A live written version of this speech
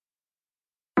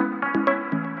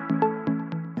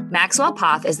Maxwell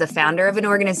Poff is the founder of an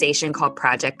organization called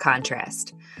Project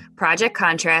Contrast. Project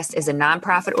Contrast is a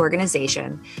nonprofit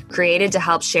organization created to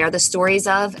help share the stories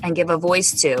of and give a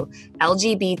voice to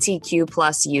LGBTQ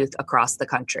plus youth across the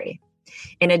country.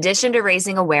 In addition to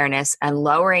raising awareness and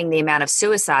lowering the amount of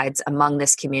suicides among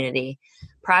this community,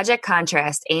 Project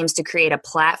Contrast aims to create a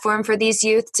platform for these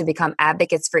youth to become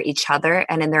advocates for each other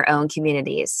and in their own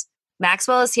communities.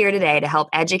 Maxwell is here today to help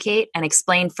educate and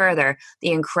explain further the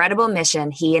incredible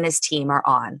mission he and his team are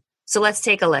on. So let's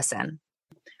take a listen.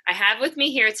 I have with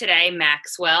me here today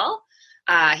Maxwell.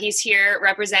 He's here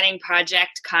representing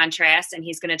Project Contrast, and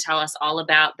he's going to tell us all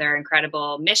about their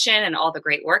incredible mission and all the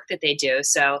great work that they do.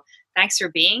 So thanks for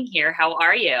being here. How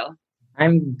are you?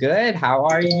 I'm good. How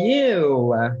are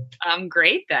you? I'm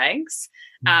great, thanks.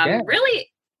 Really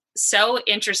so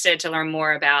interested to learn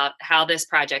more about how this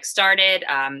project started.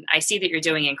 I see that you're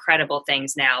doing incredible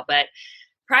things now, but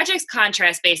Project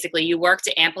Contrast, basically, you work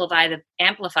to amplify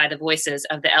the voices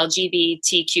of the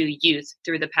LGBTQ youth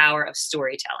through the power of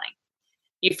storytelling.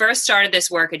 You first started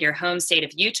this work in your home state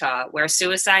of Utah, where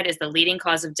suicide is the leading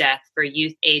cause of death for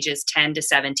youth ages 10 to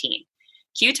 17.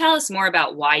 Can you tell us more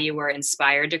about why you were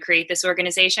inspired to create this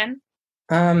organization?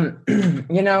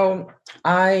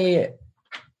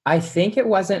 I think it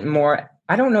wasn't more,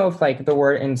 I don't know if the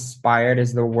word inspired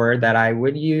is the word that I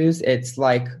would use. It's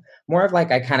more of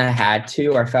I kind of had to,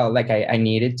 or felt like I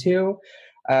needed to.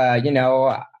 I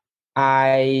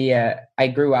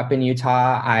grew up in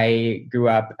Utah. I grew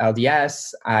up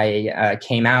LDS. I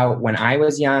came out when I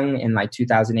was young in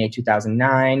 2008,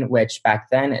 2009, which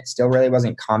back then it still really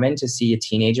wasn't common to see a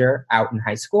teenager out in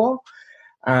high school.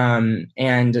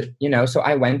 So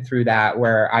I went through that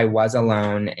where I was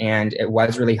alone, and it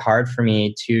was really hard for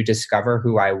me to discover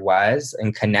who I was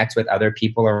and connect with other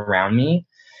people around me.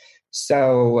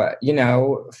 So,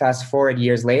 fast forward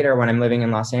years later when I'm living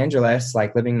in Los Angeles,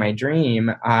 living my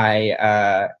dream,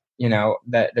 the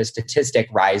statistic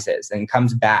rises and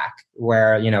comes back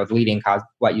where, the leading cause,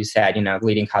 what you said, the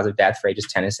leading cause of death for ages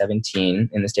 10 to 17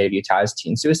 in the state of Utah is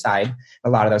teen suicide. A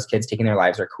lot of those kids taking their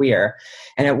lives are queer.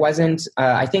 And it wasn't,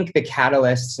 I think the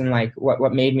catalysts and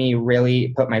what made me really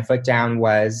put my foot down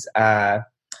was,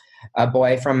 a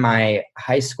boy from my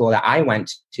high school that I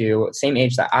went to, same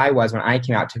age that I was when I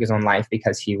came out, took his own life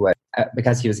because he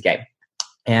was gay.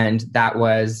 And that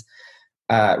was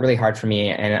really hard for me.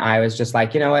 And I was just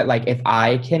you know what, if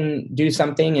I can do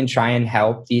something and try and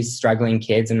help these struggling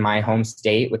kids in my home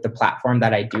state with the platform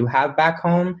that I do have back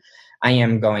home, I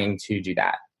am going to do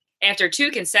that. After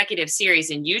 2 consecutive series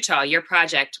in Utah, your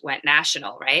project went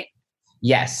national, right?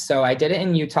 Yes. So I did it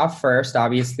in Utah first,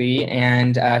 obviously,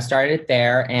 and started it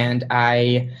there. And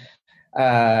I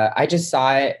just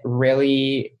saw it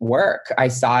really work. I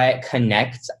saw it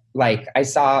connect. I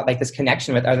saw this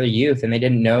connection with other youth, and they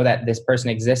didn't know that this person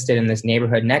existed in this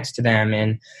neighborhood next to them.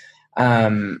 And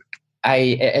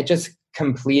it just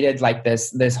completed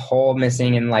this hole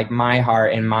missing in my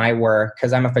heart and my work,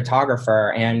 because I'm a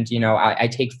photographer, and I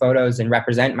take photos and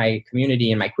represent my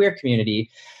community and my queer community,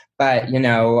 but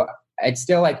it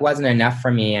still wasn't enough for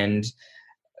me. And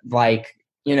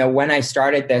when I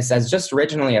started this as just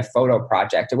originally a photo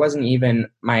project, it wasn't even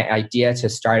my idea to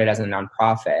start it as a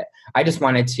nonprofit. I just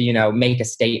wanted to, make a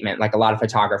statement like a lot of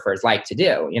photographers like to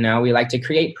do. We like to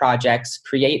create projects,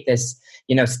 create this,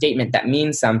 statement that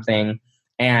means something,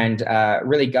 and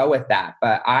really go with that.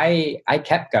 But I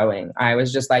kept going. I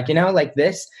was just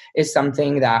this is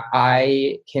something that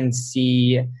I can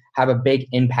see have a big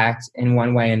impact in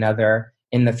one way or another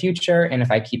in the future. And if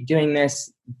I keep doing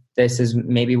this, this is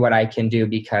maybe what I can do,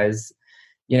 because,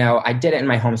 I did it in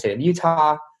my home state of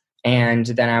Utah. And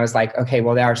then I was okay,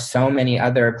 well, there are so many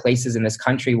other places in this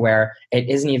country where it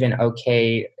isn't even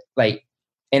okay.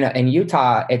 In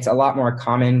Utah, it's a lot more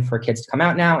common for kids to come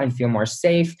out now and feel more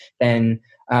safe than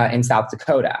in South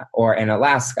Dakota or in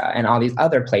Alaska and all these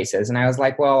other places. And I was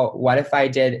well, what if I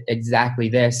did exactly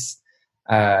this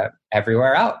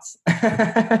everywhere else?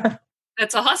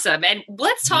 That's awesome. And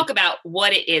let's talk about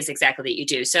what it is exactly that you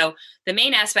do. So the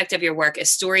main aspect of your work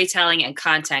is storytelling and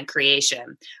content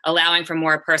creation, allowing for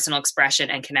more personal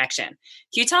expression and connection. Can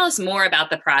you tell us more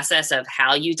about the process of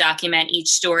how you document each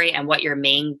story and what your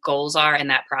main goals are in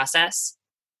that process?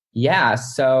 Yeah.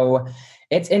 So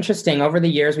it's interesting. Over the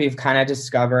years, we've kind of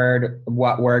discovered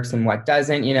what works and what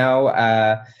doesn't,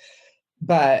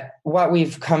 but what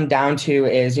we've come down to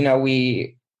is,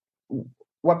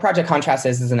 what Project Contrast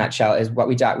is a nutshell, is what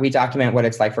we document what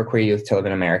it's like for queer youth to live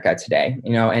in America today,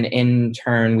 and in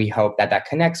turn, we hope that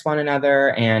connects one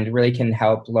another and really can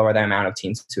help lower the amount of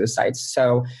teen suicides.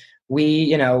 So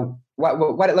we,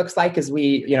 what it looks like is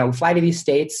we, fly to these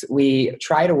states. We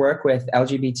try to work with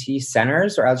LGBT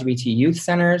centers or LGBT youth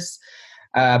centers.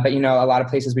 But, a lot of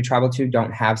places we travel to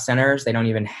don't have centers. They don't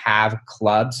even have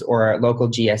clubs or local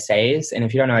GSAs. And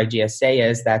if you don't know what a GSA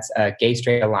is, that's a Gay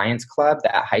Straight Alliance club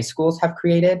that high schools have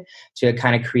created to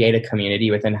kind of create a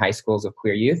community within high schools of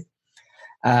queer youth.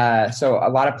 So a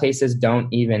lot of places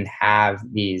don't even have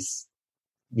these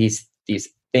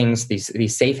things,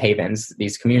 these safe havens,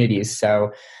 these communities.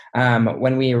 So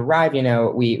when we arrive,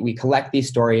 we collect these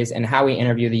stories, and how we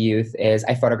interview the youth is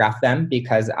I photograph them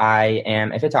because I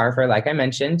am a photographer, like I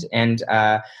mentioned. And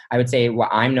I would say what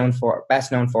I'm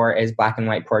best known for is black and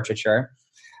white portraiture.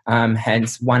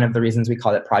 Hence one of the reasons we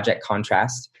call it Project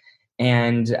Contrast.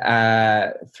 And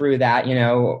through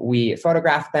that, we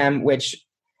photograph them, which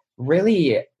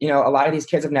really, a lot of these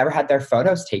kids have never had their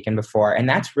photos taken before. And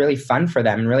that's really fun for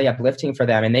them and really uplifting for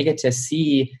them. And they get to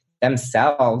see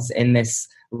themselves in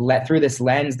through this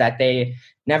lens that they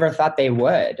never thought they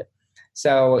would.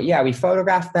 So yeah, we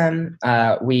photograph them,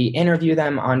 we interview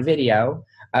them on video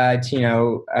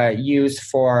to, use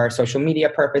for social media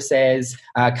purposes.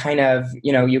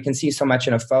 You can see so much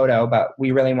in a photo, but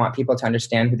we really want people to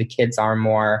understand who the kids are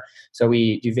more. So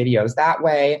we do videos that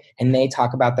way, and they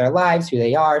talk about their lives, who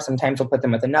they are. Sometimes we'll put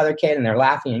them with another kid and they're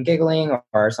laughing and giggling,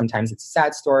 or sometimes it's a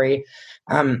sad story.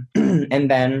 And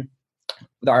then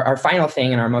our final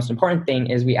thing and our most important thing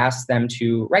is we ask them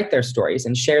to write their stories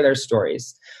and share their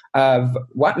stories of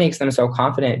what makes them so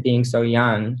confident being so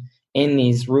young in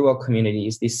these rural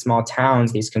communities, these small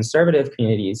towns, these conservative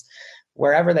communities,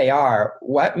 wherever they are.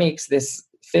 What makes this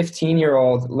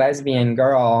 15-year-old lesbian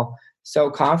girl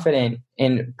so confident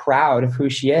and proud of who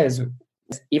she is,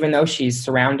 even though she's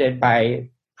surrounded by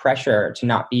pressure to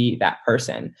not be that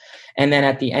person? And then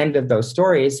at the end of those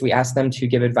stories, we ask them to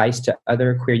give advice to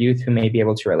other queer youth who may be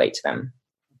able to relate to them.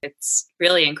 It's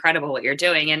really incredible what you're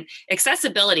doing. And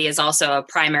accessibility is also a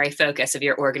primary focus of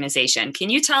your organization. Can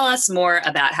you tell us more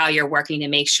about how you're working to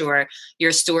make sure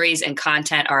your stories and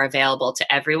content are available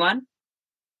to everyone?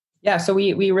 Yeah, so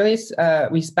we really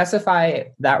we specify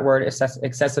that word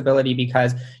accessibility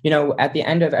because, at the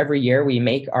end of every year, we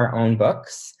make our own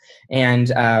books.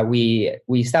 And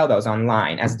we sell those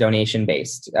online as donation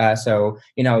based. So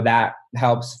that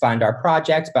helps fund our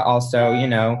project, but also,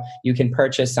 you can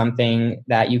purchase something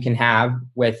that you can have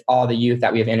with all the youth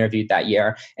that we have interviewed that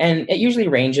year. And it usually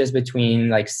ranges between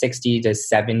like 60 to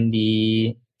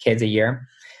 70 kids a year.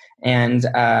 And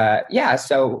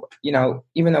so,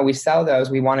 even though we sell those,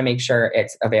 we want to make sure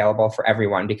it's available for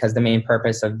everyone, because the main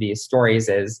purpose of these stories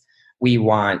is we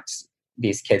want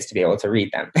these kids to be able to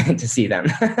read them, to see them.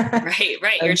 Right.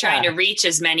 You're trying to reach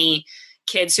as many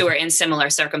kids who are in similar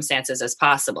circumstances as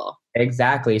possible.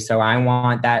 Exactly. So I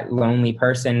want that lonely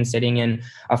person sitting in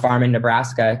a farm in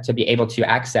Nebraska to be able to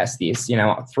access these,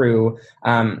 through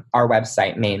our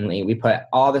website mainly. We put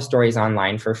all the stories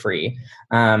online for free.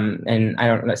 And I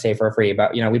don't say for free,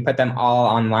 but, we put them all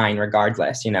online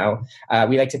regardless. We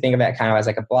like to think of it kind of as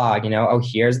like a blog,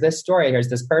 here's this story, here's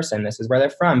this person, this is where they're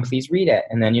from, please read it.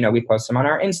 And then, we post them on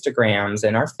our Instagrams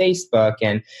and our Facebook,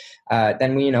 and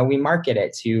then we market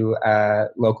it to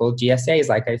local GSAs,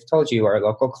 like I've told you, or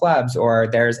local clubs, or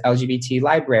there's LGBT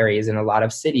libraries in a lot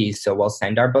of cities. So we'll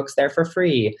send our books there for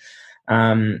free.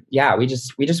 We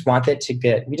just want it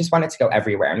to go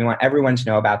everywhere. And we want everyone to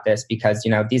know about this because,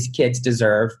 these kids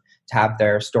deserve to have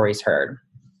their stories heard.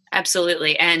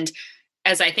 Absolutely. And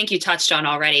as I think you touched on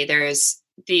already, there's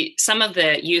some of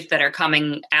the youth that are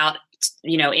coming out,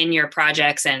 in your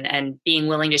projects and being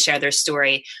willing to share their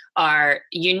story are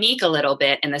unique a little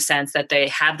bit in the sense that they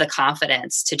have the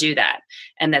confidence to do that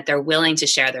and that they're willing to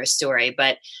share their story.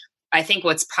 But I think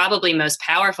what's probably most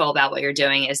powerful about what you're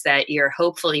doing is that you're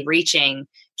hopefully reaching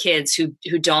kids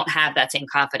who don't have that same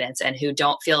confidence and who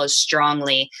don't feel as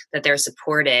strongly that they're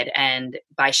supported. And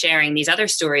by sharing these other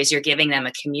stories, you're giving them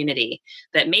a community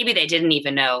that maybe they didn't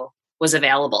even know was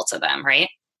available to them, right?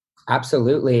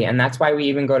 Absolutely. And that's why we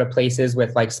even go to places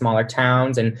with like smaller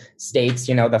towns and states,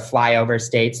 the flyover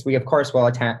states. We, of course, will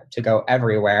attempt to go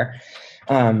everywhere.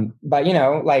 But,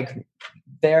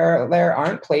 there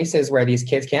aren't places where these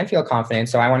kids can feel confident.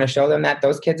 So I want to show them that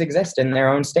those kids exist in their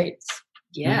own states.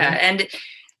 Yeah. Mm-hmm. And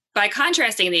by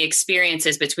contrasting the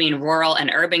experiences between rural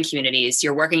and urban communities,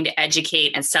 you're working to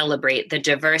educate and celebrate the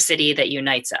diversity that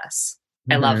unites us.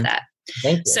 Mm-hmm. I love that.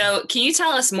 Thank you. So can you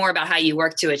tell us more about how you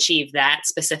work to achieve that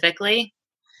specifically?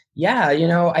 Yeah,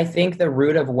 I think the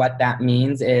root of what that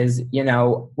means is,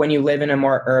 when you live in a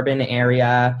more urban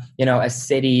area, a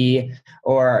city,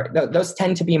 or those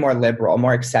tend to be more liberal,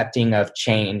 more accepting of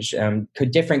change.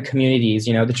 Different communities,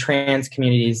 the trans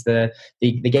communities, the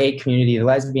gay community, the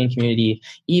lesbian community,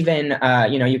 even,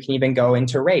 you can even go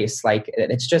into race. Like,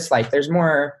 it's just like there's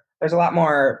a lot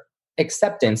more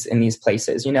acceptance in these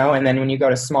places, and then when you go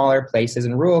to smaller places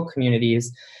and rural communities,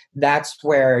 that's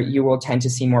where you will tend to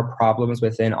see more problems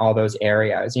within all those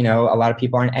areas. A lot of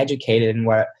people aren't educated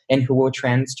in who a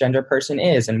transgender person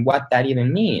is and what that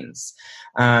even means.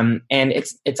 And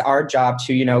it's our job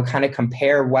to, kind of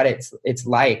compare what it's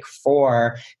like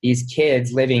for these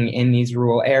kids living in these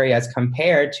rural areas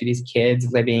compared to these kids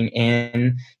living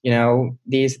in,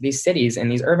 these cities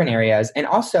and these urban areas. And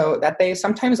also that they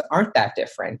sometimes aren't that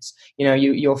different.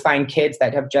 You'll find kids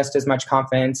that have just as much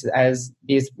confidence as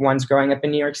these ones growing up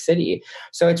in New York City.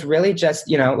 So it's really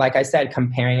just, like I said,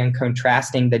 comparing and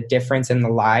contrasting the difference in the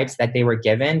lives that they were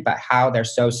given, but how they're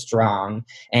so strong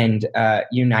and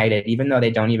united, even though they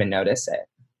don't even notice it.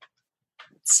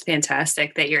 It's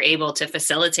fantastic that you're able to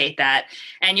facilitate that.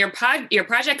 And your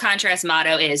Project Contrast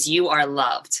motto is "You are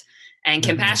loved." And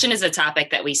compassion is a topic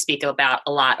that we speak about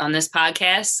a lot on this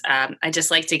podcast. I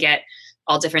just like to get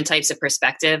all different types of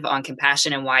perspective on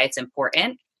compassion and why it's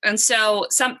important. And so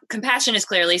compassion is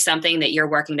clearly something that you're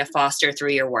working to foster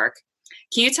through your work.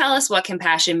 Can you tell us what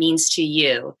compassion means to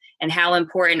you and how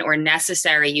important or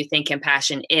necessary you think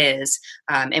compassion is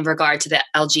in regard to the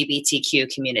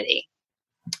LGBTQ community?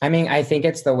 I mean, I think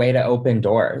it's the way to open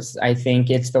doors. I think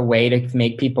it's the way to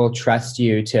make people trust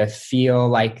you, to feel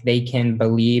like they can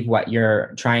believe what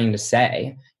you're trying to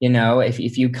say.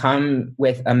 If you come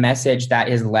with a message that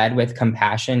is led with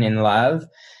compassion and love,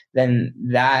 then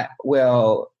that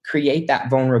will create that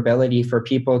vulnerability for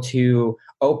people to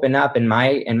open up. And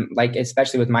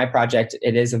especially with my project,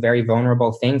 it is a very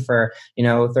vulnerable thing for,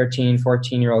 13,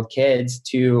 14-year-old kids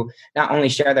to not only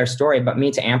share their story, but me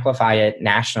to amplify it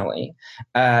nationally.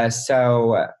 I just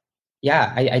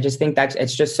think that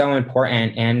it's just so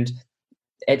important. And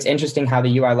it's interesting how the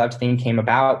You Are Loved thing came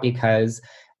about, because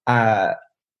I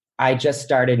just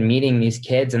started meeting these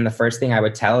kids, and the first thing I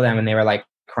would tell them when they were like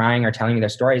crying or telling me their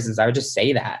stories is I would just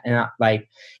say that. And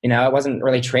it wasn't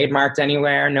really trademarked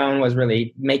anywhere. No one was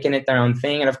really making it their own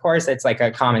thing. And of course it's like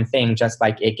a common thing, just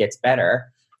like It Gets Better.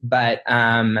 But,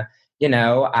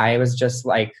 I was just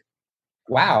like,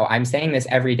 wow, I'm saying this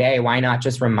every day. Why not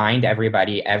just remind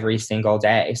everybody every single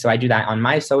day? So I do that on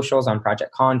my socials, on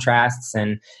Project Contrasts,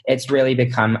 and it's really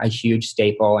become a huge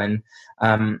staple. And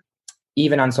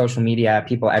even on social media,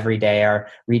 people every day are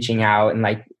reaching out and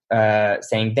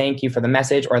saying thank you for the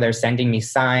message, or they're sending me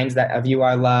signs of You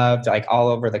Are Loved, like all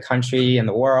over the country and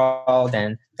the world.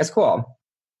 And it's cool.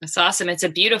 It's awesome. It's a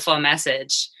beautiful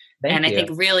message. Thank you. I think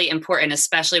really important,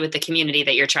 especially with the community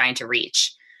that you're trying to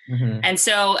reach. Mm-hmm. And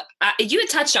so you had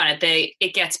touched on it,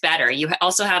 It Gets Better. You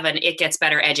also have an It Gets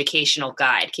Better educational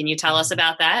guide. Can you tell us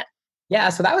about that? Yeah,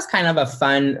 so that was kind of a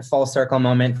fun full circle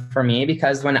moment for me,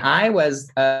 because when I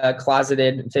was a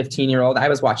closeted 15-year-old, I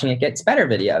was watching It Gets Better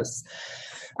videos.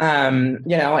 One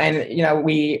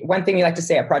thing we like to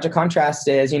say at Project Contrast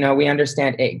is, we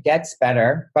understand it gets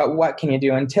better, but what can you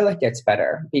do until it gets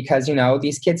better? Because,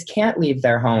 these kids can't leave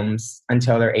their homes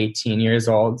until they're 18 years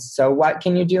old. So what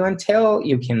can you do until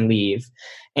you can leave?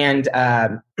 And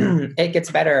It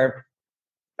Gets Better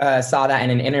saw that in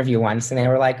an interview once, and they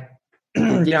were like,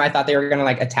 I thought they were going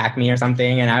to attack me or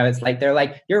something. And I was like, they're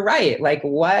like, you're right.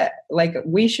 What?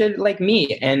 We should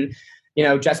meet. And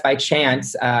just by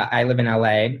chance, I live in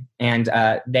LA, and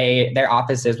their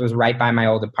offices was right by my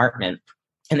old apartment,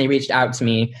 and they reached out to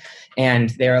me, and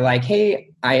they were like, hey,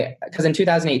 because in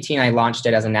 2018, I launched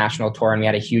it as a national tour, and we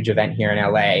had a huge event here in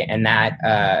LA, and that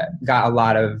got a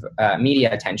lot of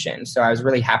media attention. So I was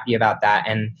really happy about that.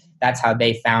 And that's how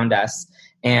they found us.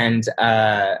 And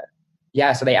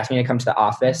so they asked me to come to the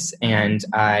office, and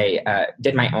I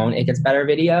did my own It Gets Better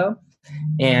video,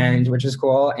 and which was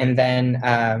cool. And then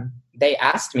they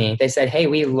asked me, they said, hey,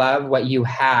 we love what you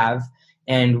have,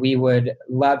 and we would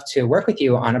love to work with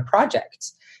you on a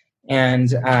project.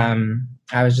 And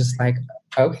I was just like,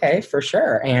 okay, for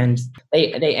sure. And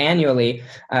they annually,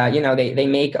 they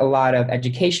make a lot of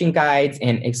education guides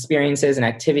and experiences and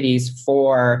activities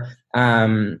for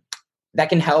that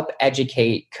can help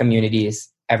educate communities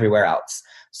everywhere else.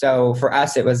 So for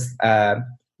us, it was,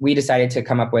 we decided to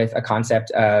come up with a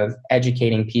concept of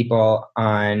educating people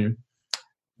on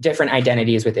different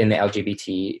identities within the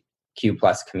LGBTQ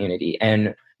plus community,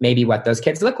 and maybe what those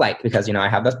kids look like, because, I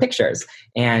have those pictures,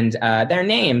 and their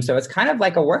names. So it's kind of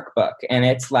like a workbook, and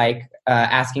it's like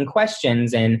asking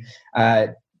questions and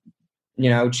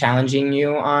challenging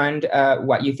you on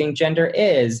what you think gender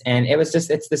is. And it's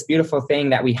this beautiful thing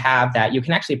that we have that you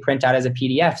can actually print out as a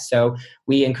PDF. So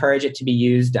we encourage it to be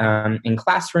used in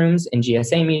classrooms, in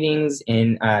GSA meetings,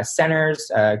 in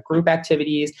centers, group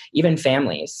activities, even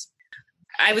families.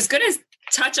 I was going to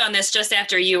touch on this just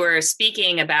after you were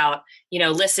speaking about,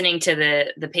 listening to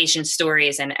the patient's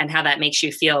stories and how that makes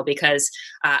you feel, because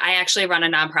I actually run a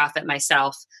nonprofit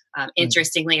myself.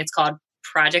 Interestingly, it's called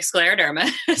Project Scleroderma.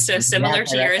 So similar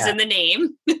to yours in the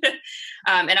name.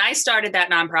 And I started that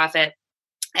nonprofit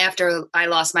after I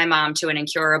lost my mom to an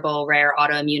incurable rare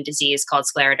autoimmune disease called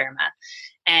scleroderma.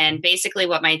 And basically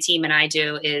what my team and I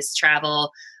do is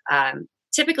travel,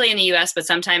 typically in the US, but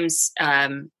sometimes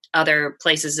other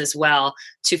places as well,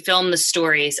 to film the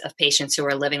stories of patients who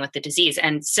are living with the disease.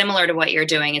 And similar to what you're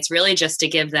doing, it's really just to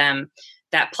give them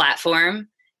that platform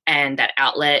and that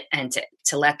outlet, and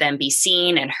to let them be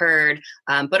seen and heard,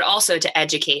 but also to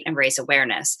educate and raise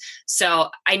awareness. So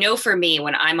I know for me,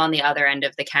 when I'm on the other end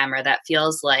of the camera, that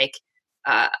feels like,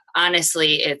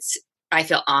 honestly, I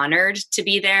feel honored to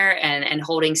be there and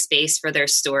holding space for their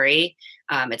story.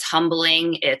 It's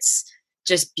humbling. It's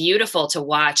just beautiful to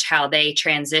watch how they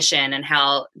transition and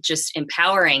how just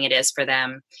empowering it is for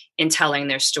them in telling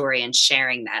their story and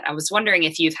sharing that. I was wondering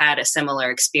if you've had a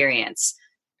similar experience.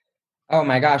 Oh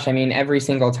my gosh. I mean, every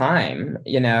single time,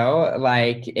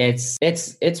 like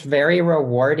it's very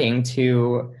rewarding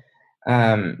to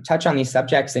touch on these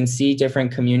subjects and see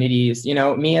different communities.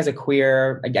 Me as a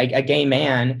queer, a gay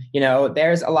man,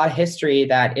 there's a lot of history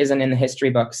that isn't in the history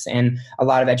books and a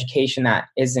lot of education that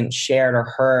isn't shared or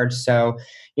heard. So,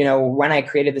 when I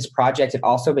created this project, it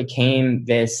also became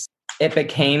this history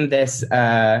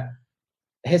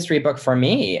book for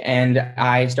me. And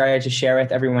I started to share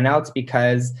with everyone else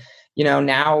because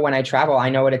now when I travel, I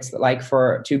know what it's like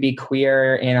to be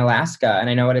queer in Alaska.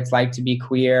 And I know what it's like to be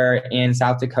queer in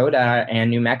South Dakota and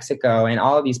New Mexico and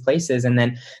all of these places. And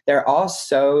then they're all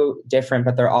so different,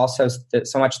 but they're also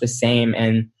so much the same.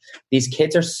 And these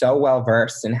kids are so well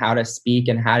versed in how to speak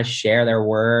and how to share their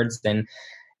words. And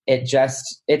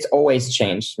it's always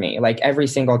changed me. Like every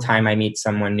single time I meet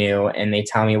someone new and they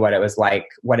tell me what it's like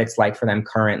for them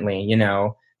currently,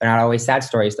 they're not always sad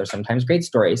stories. They're sometimes great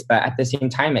stories, but at the same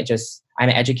time, I'm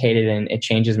educated and it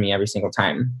changes me every single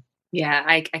time. Yeah,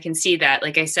 I can see that.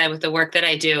 Like I said, with the work that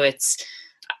I do,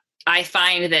 I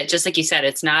find that just like you said,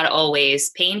 it's not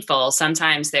always painful.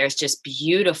 Sometimes there's just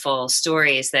beautiful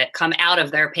stories that come out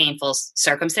of their painful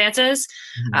circumstances.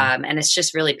 Mm-hmm. And it's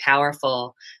just really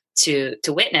powerful to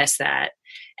witness that.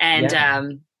 And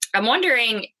I'm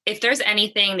wondering if there's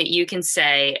anything that you can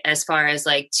say as far as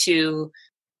like to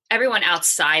everyone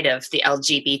outside of the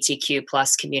LGBTQ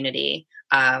plus community,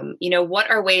 what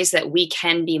are ways that we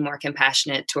can be more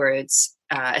compassionate towards,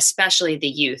 especially the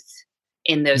youth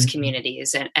in those mm-hmm.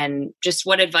 communities? And just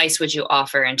what advice would you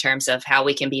offer in terms of how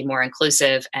we can be more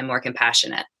inclusive and more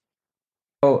compassionate?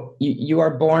 Oh, you are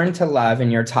born to love and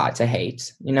you're taught to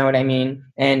hate. You know what I mean?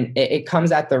 And it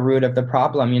comes at the root of the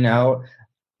problem.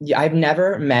 I've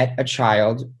never met a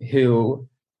child who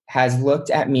has looked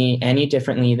at me any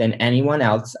differently than anyone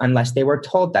else unless they were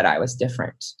told that I was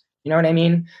different. You know what I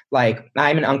mean? Like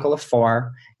I'm an uncle of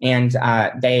 4 and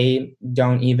they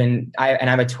don't even, and I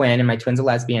have a twin and my twin's a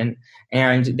lesbian,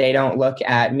 and they don't look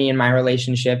at me and my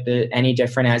relationship any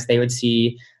different as they would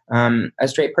see a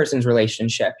straight person's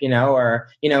relationship,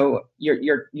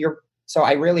 so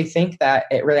I really think that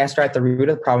it really has to start at the root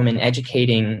of the problem in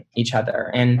educating each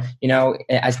other. And,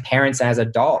 as parents, as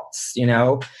adults,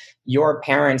 your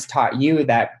parents taught you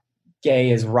that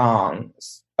gay is wrong.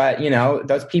 But,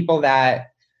 those people that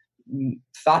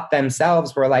thought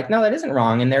themselves were like, no, that isn't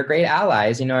wrong. And they're great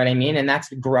allies. You know what I mean? And that's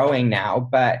growing now.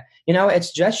 But,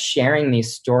 it's just sharing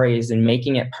these stories and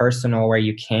making it personal where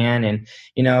you can. And,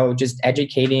 just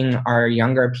educating our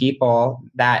younger people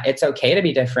that it's okay to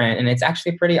be different. And it's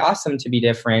actually pretty awesome to be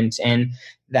different. And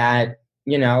that,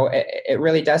 it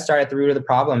really does start at the root of the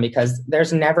problem, because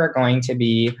there's never going to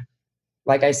be,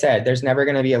 like I said, there's never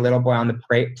going to be a little boy on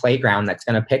the playground that's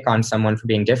going to pick on someone for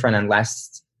being different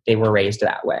unless they were raised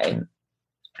that way.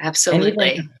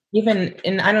 Absolutely.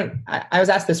 I was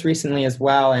asked this recently as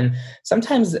well. And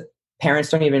sometimes parents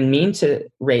don't even mean to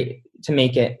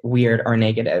make it weird or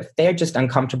negative. They're just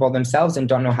uncomfortable themselves and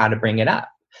don't know how to bring it up.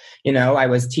 I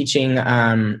was teaching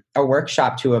a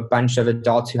workshop to a bunch of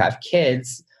adults who have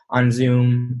kids on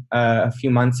Zoom a few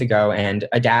months ago, and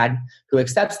a dad who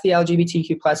accepts the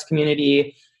LGBTQ plus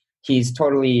community. He's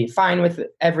totally fine with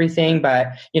everything,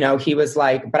 but, he was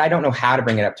like, but I don't know how to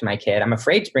bring it up to my kid. I'm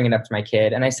afraid to bring it up to my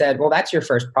kid. And I said, well, that's your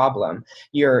first problem.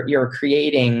 You're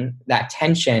creating that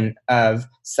tension of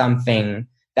something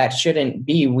that shouldn't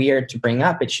be weird to bring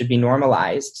up. It should be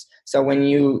normalized. So when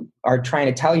you are trying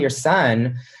to tell your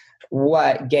son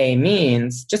what gay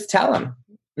means, just tell him.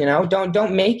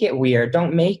 Don't make it weird.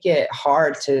 Don't make it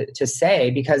hard to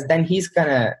say, because then he's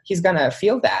gonna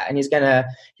feel that, and he's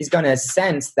gonna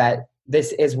sense that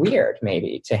this is weird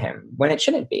maybe to him when it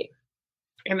shouldn't be.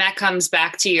 And that comes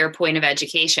back to your point of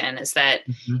education, is that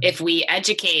if we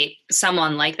educate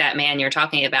someone like that man you're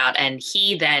talking about, and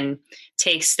he then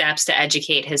takes steps to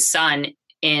educate his son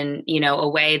in, a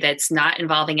way that's not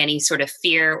involving any sort of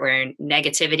fear or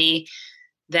negativity,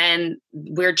 then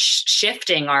we're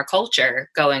shifting our culture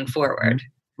going forward.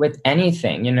 With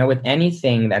anything, with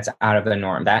anything that's out of the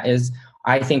norm. That is,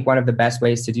 I think, one of the best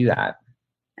ways to do that.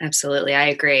 Absolutely. I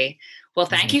agree. Well,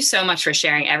 thank you so much for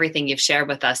sharing everything you've shared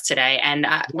with us today. And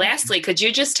lastly, could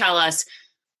you just tell us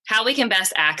how we can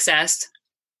best access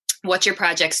what your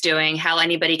project's doing, how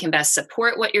anybody can best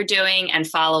support what you're doing and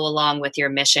follow along with your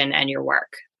mission and your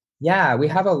work? Yeah, we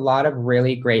have a lot of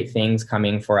really great things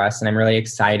coming for us, and I'm really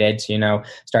excited to,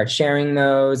 start sharing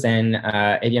those. And,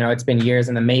 it's been years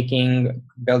in the making,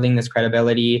 building this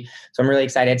credibility. So I'm really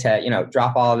excited to,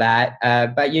 drop all of that.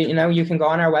 But, you can go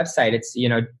on our website. It's,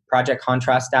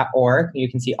 projectcontrast.org. You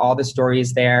can see all the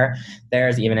stories there.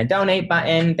 There's even a donate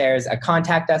button. There's a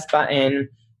contact us button.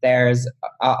 There's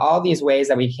all these ways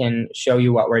that we can show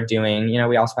you what we're doing.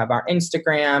 We also have our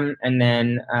Instagram, and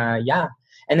then,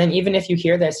 And then even if you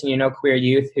hear this and you know queer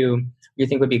youth who you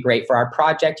think would be great for our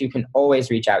project, you can always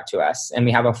reach out to us. And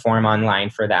we have a form online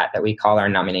for that we call our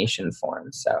nomination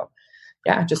form. So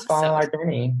yeah, just follow our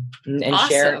journey and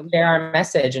share our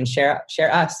message and share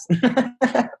us.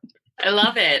 I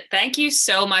love it. Thank you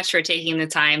so much for taking the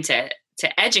time to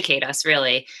educate us,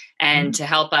 really, and to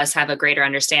help us have a greater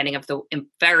understanding of the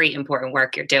very important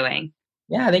work you're doing.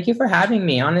 Yeah, thank you for having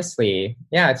me, honestly.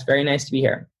 Yeah, it's very nice to be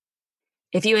here.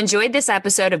 If you enjoyed this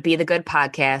episode of Be the Good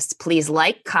Podcast, please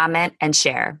like, comment, and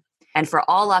share. And for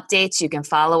all updates, you can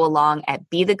follow along at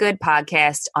Be the Good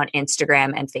Podcast on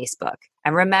Instagram and Facebook.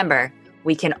 And remember,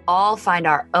 we can all find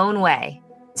our own way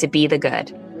to be the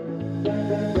good.